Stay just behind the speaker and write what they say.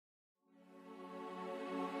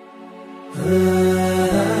Assalamu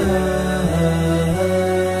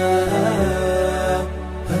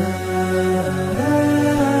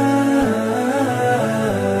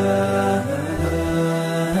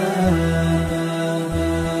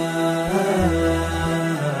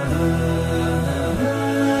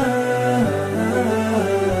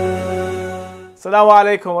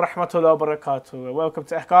alaikum wa rahmatullahi wa barakatuh. Welcome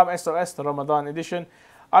to Ahkam SOS, the Ramadan edition.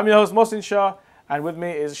 I'm your host Mohsin Shah, and with me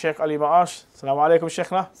is Sheikh Ali Ma'ash. Assalamu alaikum,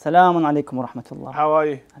 Sheikhna. Assalamu alaikum wa rahmatullah. How are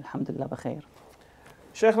you? Alhamdulillah, bakhair.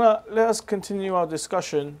 Sheikhna, let us continue our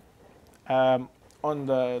discussion on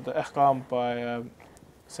the Ahkam by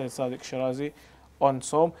Sayyid Sadiq Shirazi on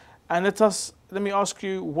Sawm. And let me ask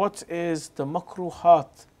you, what is the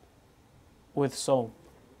makruhat with Sawm?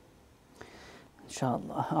 إن شاء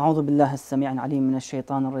الله. أعوذ بالله السميع العليم من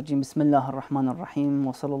الشيطان الرجيم. بسم الله الرحمن الرحيم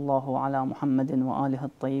وصلى الله على محمد وآله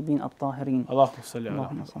الطيبين الطاهرين. اللهم صل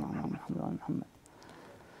على محمد.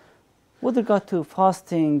 With regard to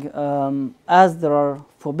fasting, as there are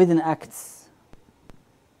forbidden acts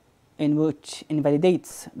in which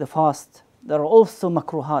invalidates the fast, there are also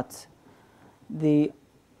makruhat, the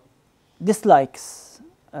dislikes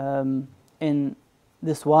in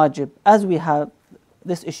this wajib, as we have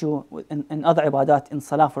this issue in other ibadat, in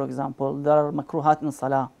salah for example. There are makruhat in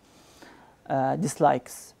salah,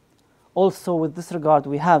 dislikes. Also with this regard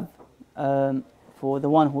we have for the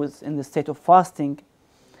one who is in the state of fasting,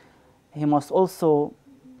 he must also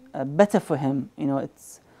better for him,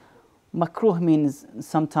 it's makruh means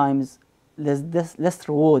sometimes less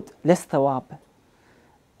reward, less thawab.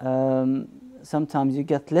 Sometimes you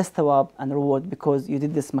get less thawab and reward because you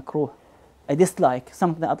did this makruh, a dislike,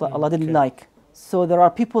 something that Allah didn't like. So there are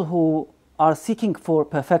people who are seeking for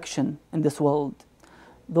perfection in this world,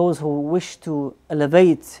 those who wish to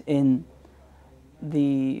elevate in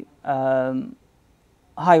the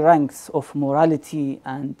high ranks of morality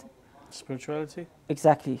and spirituality.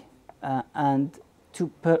 Exactly, and to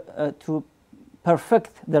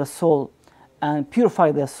perfect their soul and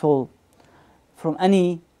purify their soul from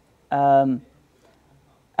any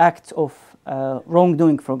act of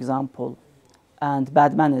wrongdoing, for example, and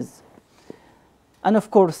bad manners. And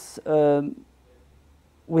of course,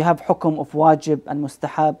 we have hukum of wajib and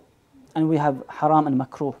mustahab, and we have haram and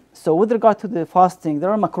makruh. So with regard to the fasting,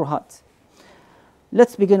 there are makruhat.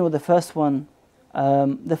 Let's begin with the first one.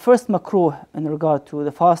 The first makruh in regard to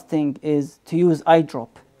the fasting is to use eye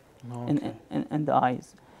drop in the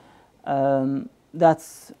eyes.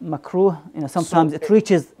 That's makruh. Sometimes it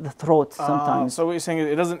reaches the throat. Sometimes. So what you're saying is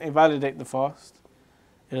it doesn't invalidate the fast,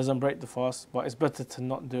 it doesn't break the fast, but it's better to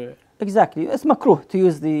not do it. Exactly, it's makruh to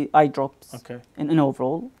use the eye drops. Okay. In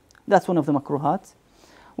overall, that's one of the makruhat.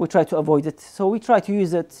 We try to avoid it. So we try to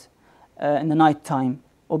use it in the night time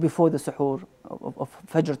or before the suhoor of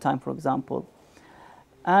Fajr time, for example.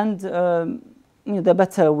 And the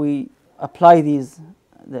better we apply these,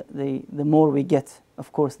 the more we get,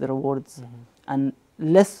 of course, the rewards, and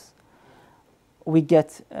less we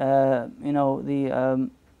get, the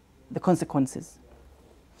consequences.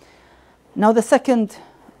 Now the second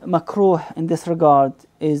makruh in this regard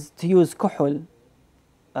is to use kuhul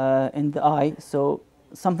in the eye, so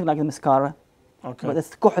something like the mascara, but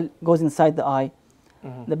this kuhul goes inside the eye,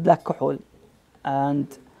 the black kuhul,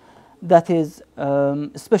 and that is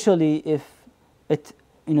especially if it,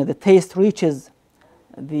 the taste reaches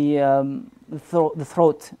the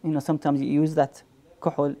throat. Sometimes you use that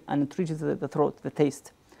kuhul and it reaches the throat, the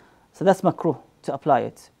taste. So that's makruh to apply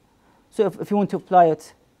it. So if you want to apply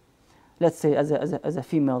it, let's say as a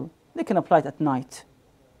female, they can apply it at night.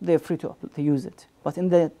 They're free to use it. But in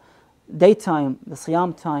the daytime, the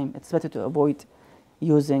siyam time, it's better to avoid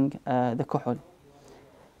using the kuhul.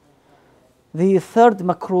 The third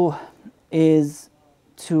makruh is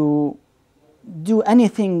to do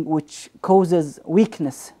anything which causes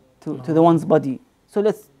weakness to the one's body. So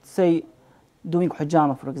let's say doing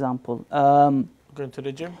hijama, for example. Going to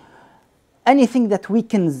the gym? Anything that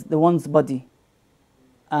weakens the one's body.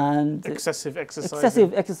 And excessive exercise.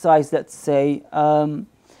 Excessive exercise, let's say.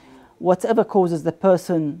 Whatever causes the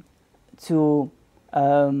person to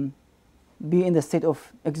be in the state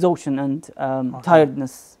of exhaustion and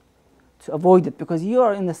tiredness, to avoid it, because you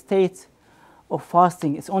are in the state of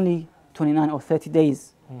fasting. It's only 29 or 30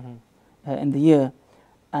 days in the year,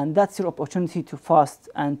 and that's your opportunity to fast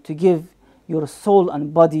and to give your soul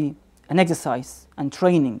and body an exercise and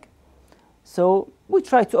training. So we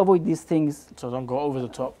try to avoid these things. So don't go over the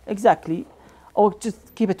top. Exactly, or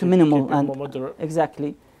just keep it to minimal. Keep it more moderate.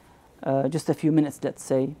 Exactly, just a few minutes, let's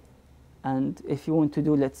say. And if you want to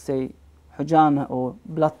do, let's say, hijama or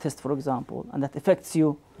blood test, for example, and that affects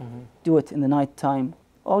you, do it in the night time,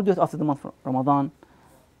 or do it after the month of Ramadan.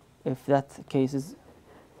 if that case is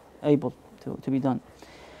able to be done.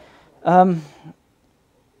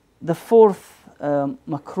 The fourth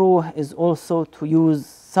makruh is also to use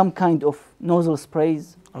some kind of nasal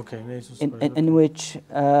sprays. Okay, nasal sprays. In which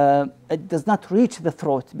it does not reach the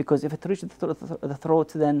throat, because if it reaches the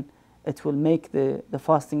throat, then it will make the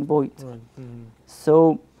fasting void. Right.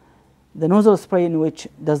 So the nasal spray in which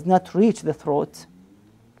does not reach the throat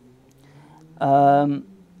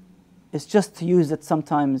is just to use it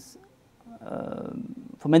sometimes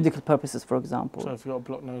for medical purposes, for example. So if you've got a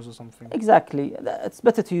blocked nose or something. Exactly. It's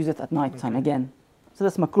better to use it at night time again. So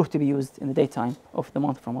that's makruh to be used in the daytime of the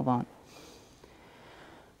month of Ramadan.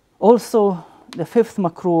 Also, the fifth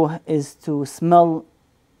makruh is to smell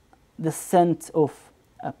the scent of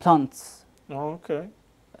plants. Oh, okay.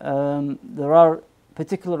 There are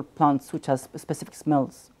particular plants which has specific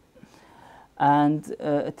smells. And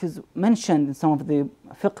it is mentioned in some of the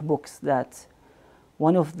fiqh books that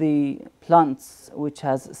one of the plants which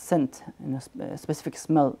has scent and a specific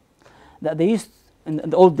smell, that they used, in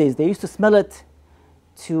the old days, they used to smell it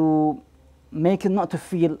to make it not to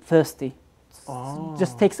feel thirsty. Oh.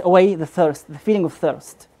 Just takes away the thirst, the feeling of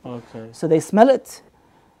thirst. Okay. So they smell it,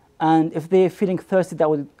 and if they're feeling thirsty, that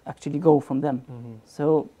will actually go from them.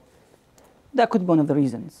 So that could be one of the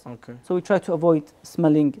reasons. Okay. So we try to avoid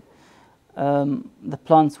smelling the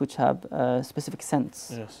plants which have specific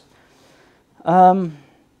scents. Yes.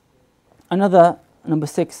 Another, number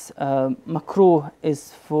 6, makruh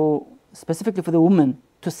is specifically for the woman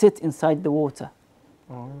to sit inside the water.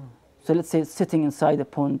 Oh. So let's say sitting inside a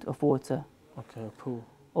pond of water. Okay, a pool.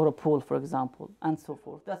 Or a pool, for example, and so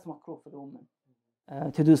forth. That's makruh for the woman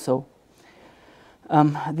to do so.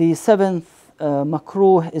 The 7th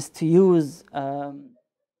makruh is to use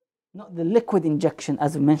not the liquid injection,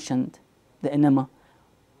 as we mentioned, the enema,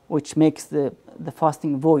 which makes the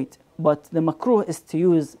fasting void, but the makruh is to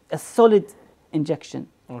use a solid injection.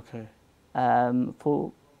 Okay.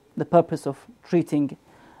 For the purpose of treating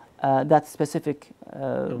that specific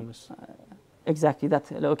illness. Exactly,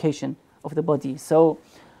 that location of the body. So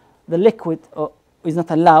the liquid is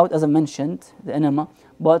not allowed, as I mentioned, the enema,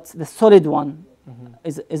 but the solid one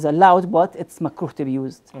is allowed, but it's makruh to be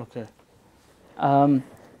used. Okay.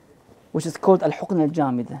 Which is called al-huqn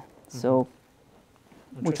al-jamida. So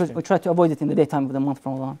we try to avoid it in the daytime of the month of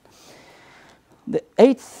Ramadan. The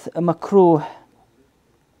 8th makruh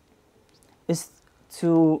is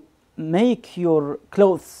to make your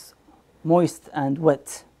clothes moist and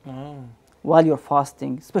wet while you're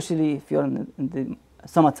fasting, especially if you're in the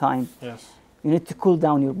summertime. Yes. You need to cool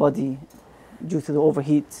down your body due to the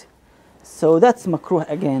overheat. So that's makruh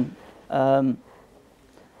again,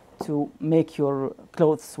 to make your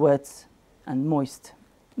clothes wet and moist.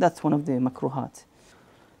 That's one of the makruhat.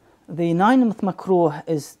 The 9th makruh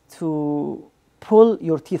is to pull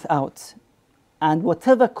your teeth out, and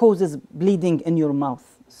whatever causes bleeding in your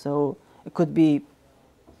mouth. So it could be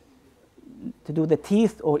to do the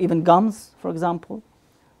teeth or even gums, for example.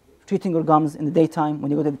 Treating your gums in the daytime when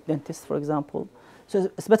you go to the dentist, for example. So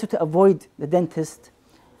it's better to avoid the dentist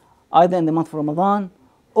either in the month of Ramadan,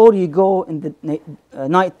 or you go in the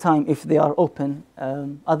night time if they are open.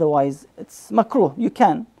 Otherwise, it's makruh. You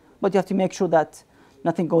can, but you have to make sure that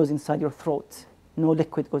nothing goes inside your throat. No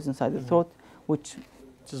liquid goes inside the throat, which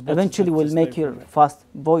eventually will make your fast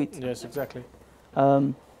void. Yes, exactly.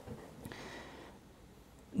 The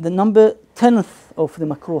number 10th of the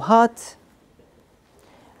makruhat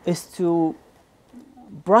is to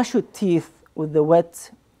brush your teeth with the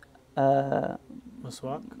wet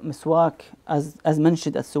miswak, as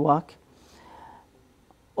mentioned as suwak,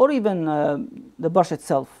 or even the brush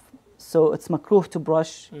itself. So it's makruh to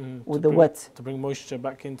brush with the wet. To bring moisture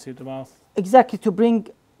back into the mouth. Exactly, to bring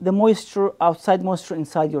the moisture, outside moisture,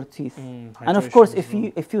 inside your teeth. And of course,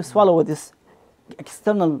 if you swallow with this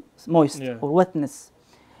external moist or wetness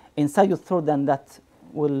inside your throat, then that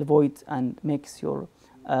will void and makes your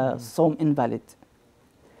sawm invalid.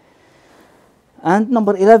 And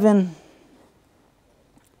number 11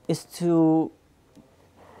 is to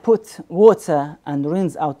put water and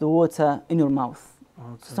rinse out the water in your mouth.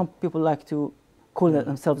 Okay. So some people like to cool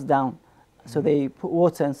themselves down, so they put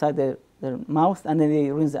water inside their mouth and then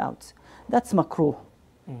they rinse it out. That's makruh.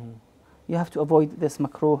 You have to avoid this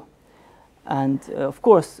makruh. And of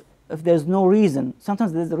course, if there's no reason,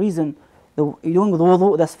 sometimes there's a reason, you're doing with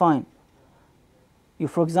wudu, that's fine. You,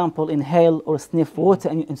 for example, inhale or sniff water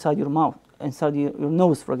inside your mouth, inside your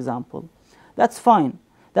nose, for example. That's fine.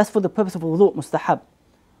 That's for the purpose of wudu, mustahab.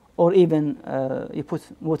 Or even you put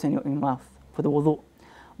water in your mouth for the wudu.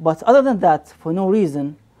 But other than that, for no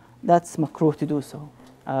reason, that's makruh to do so.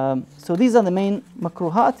 So these are the main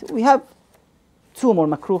makruhat. We have two more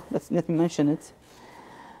makruh. Let me mention it.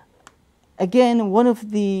 Again, one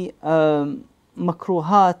of the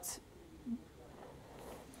makruhat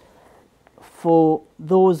for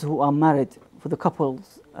those who are married, for the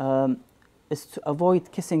couples, is to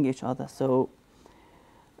avoid kissing each other. So,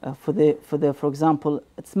 for example,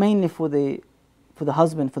 it's mainly for the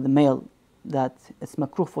husband, for the male, that it's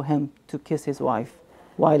makruh for him to kiss his wife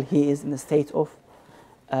while he is in the state of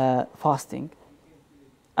fasting.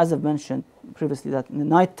 As I've mentioned previously, that in the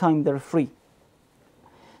night time they're free.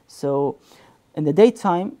 So in the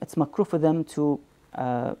daytime, it's makruh for them to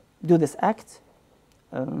do this act,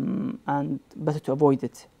 and better to avoid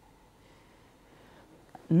it.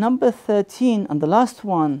 Number 13, and the last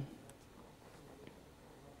one,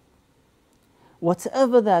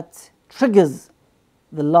 whatever that triggers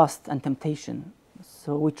the lust and temptation,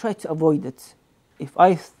 so we try to avoid it. If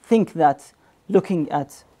I think that looking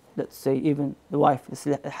at, let's say, even the wife, this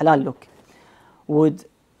halal look, would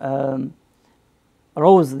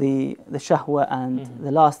arouse the shahwa and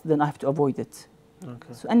the lust, then I have to avoid it.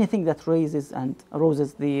 Okay. So anything that raises and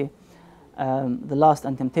arouses the lust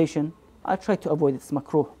and temptation, I try to avoid it. It's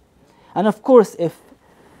makruh. And of course, if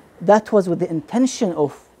that was with the intention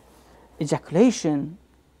of ejaculation,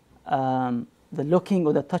 the looking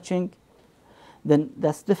or the touching, then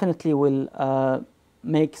that's definitely will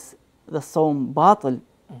makes the sawm batil,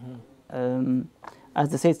 as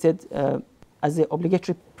the Sayyid said, as an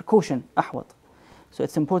obligatory precaution, ahwat. So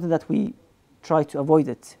it's important that we try to avoid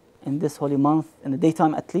it in this holy month, in the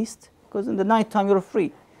daytime at least, because in the night time you're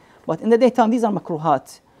free. But in the daytime, these are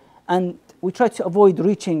makruhat. And we try to avoid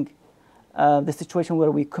reaching the situation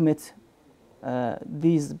where we commit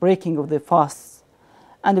these breaking of the fasts,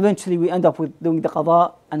 and eventually we end up with doing the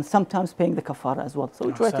qada and sometimes paying the kafara as well. So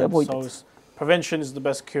we try to avoid it. Prevention is the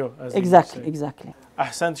best cure. As exactly, exactly.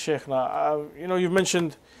 Ahsant, Shaykhna. You've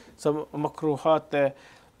mentioned some makruhat there.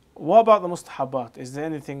 What about the mustahabat? Is there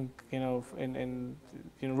anything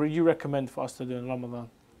you recommend for us to do in Ramadan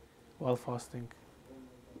while fasting?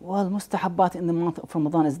 Well, mustahabat in the month of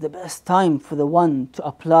Ramadan is the best time for the one to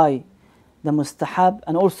apply the mustahab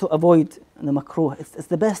and also avoid the makruh. It's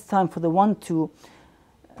the best time for the one to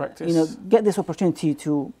practice. Get this opportunity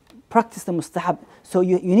to practice the mustahab. So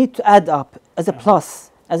you need to add up as a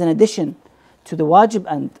plus, as an addition to the wajib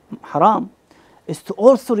and haram, is to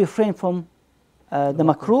also refrain from the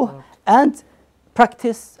makruh and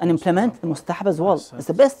practice and implement the mustahab as well. It's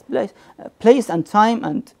the best place and time,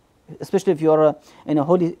 and especially if you're in a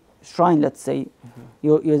holy shrine, let's say,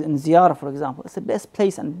 you're in ziyarah, for example. It's the best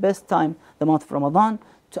place and best time, the month of Ramadan,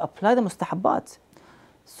 to apply the mustahabat.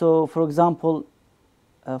 So, for example,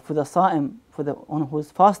 for the sa'im, for the one who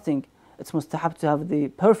is fasting, it's mustahab to have the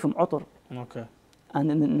perfume, utur. Okay.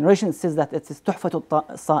 And in the narration it says that it's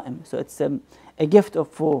tuhfatul sa'im. So it's a gift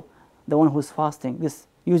for the one who is fasting, this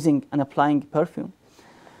using and applying perfume.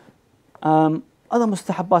 Other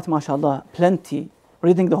mustahabat, mashallah, plenty.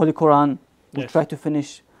 Reading the Holy Quran. We try to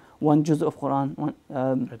finish one juz of Quran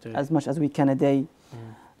as much as we can a day.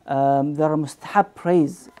 There are mustahab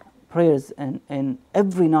prayers in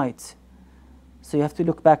every night. So you have to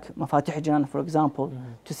look back, Mafatih Jinan, for example,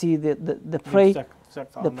 to see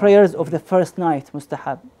the prayers of the first night,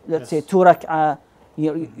 mustahab. Let's say 2 rak'ah,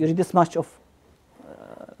 you read this much of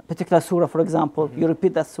particular surah, for example, you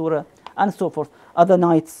repeat that surah, and so forth. Other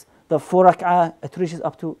nights, the 4 rak'ah, it reaches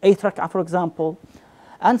up to 8 rak'ah, for example,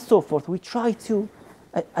 and so forth. We try to,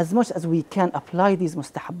 as much as we can, apply these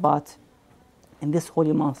mustahabbat in this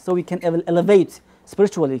holy month, so we can elevate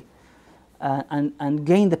spiritually and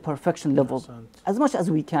gain the perfection level as much as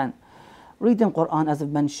we can. Reading Quran, as I've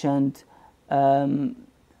mentioned,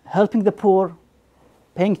 helping the poor,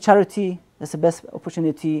 paying charity, that's the best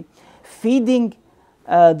opportunity. Feeding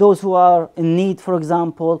those who are in need, for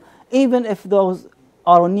example, even if those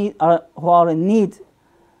are who are in need,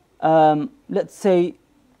 let's say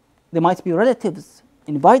they might be relatives,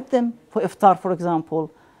 invite them for iftar, for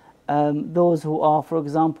example. Those who are, for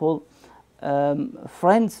example,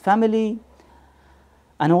 friends, family,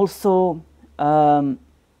 and also the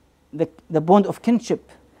bond of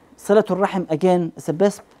kinship. Salatul Rahim, again, is the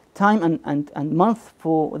best time and month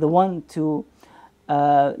for the one to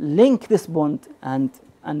link this bond and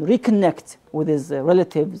reconnect with his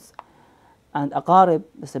relatives and aqarib.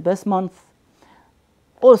 It's the best month.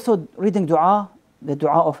 Also reading dua, the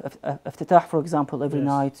dua of iftitah, for example, every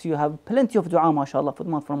night. So you have plenty of dua, mashallah, for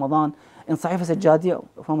the month of Ramadan. In Sahih Sajjadiyah,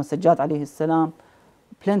 from Sajjad alayhi salam,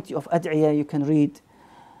 plenty of ad'iyah you can read.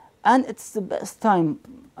 And it's the best time,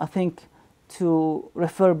 I think, to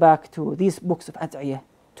refer back to these books of ad'iyah,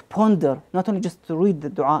 to ponder, not only just to read the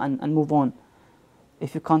dua and move on.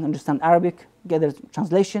 If you can't understand Arabic, get the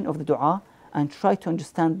translation of the dua and try to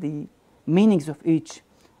understand the meanings of each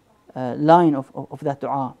line of that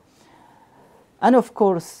dua. And of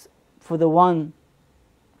course, for the one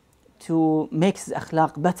to make his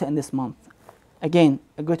akhlaq better in this month, again,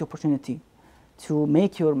 a great opportunity to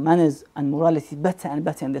make your manners and morality better and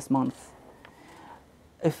better in this month.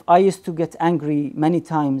 If I used to get angry many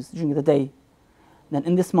times during the day, then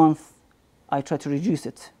in this month, I try to reduce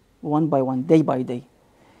it one by one, day by day.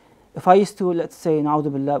 If I used to, let's say,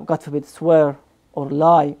 na'udhu billah, God forbid, swear or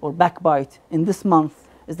lie or backbite, in this month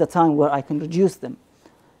is the time where I can reduce them.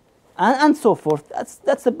 And so forth.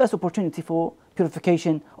 That's the best opportunity for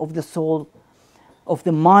purification of the soul, of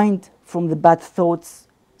the mind from the bad thoughts.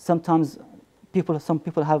 Sometimes some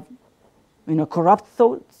people have, corrupt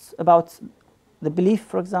thoughts about the belief,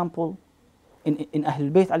 for example, in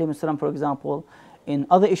Ahlul Bayt alayhi salam, for example, in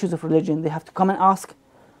other issues of religion. They have to come and ask,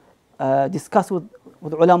 discuss with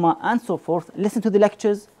ulama and so forth, listen to the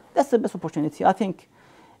lectures. That's the best opportunity. I think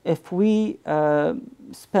if we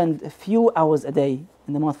spend a few hours a day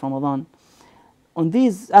in the month of Ramadan on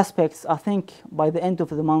these aspects, I think by the end of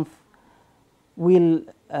the month we'll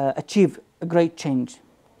achieve a great change,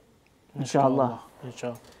 inshallah.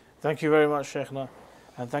 Inshallah. Thank you very much, Shaykhna,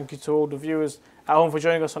 and thank you to all the viewers at home for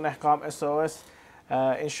joining us on Ahkam SOS.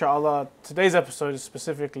 Inshallah, today's episode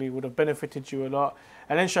specifically would have benefited you a lot,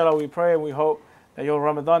 and inshallah we pray and we hope that your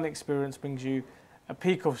Ramadan experience brings you a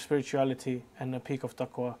peak of spirituality and a peak of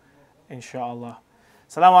taqwa, inshallah.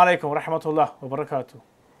 Assalamu alaikum wa rahmatullah wa barakatuh.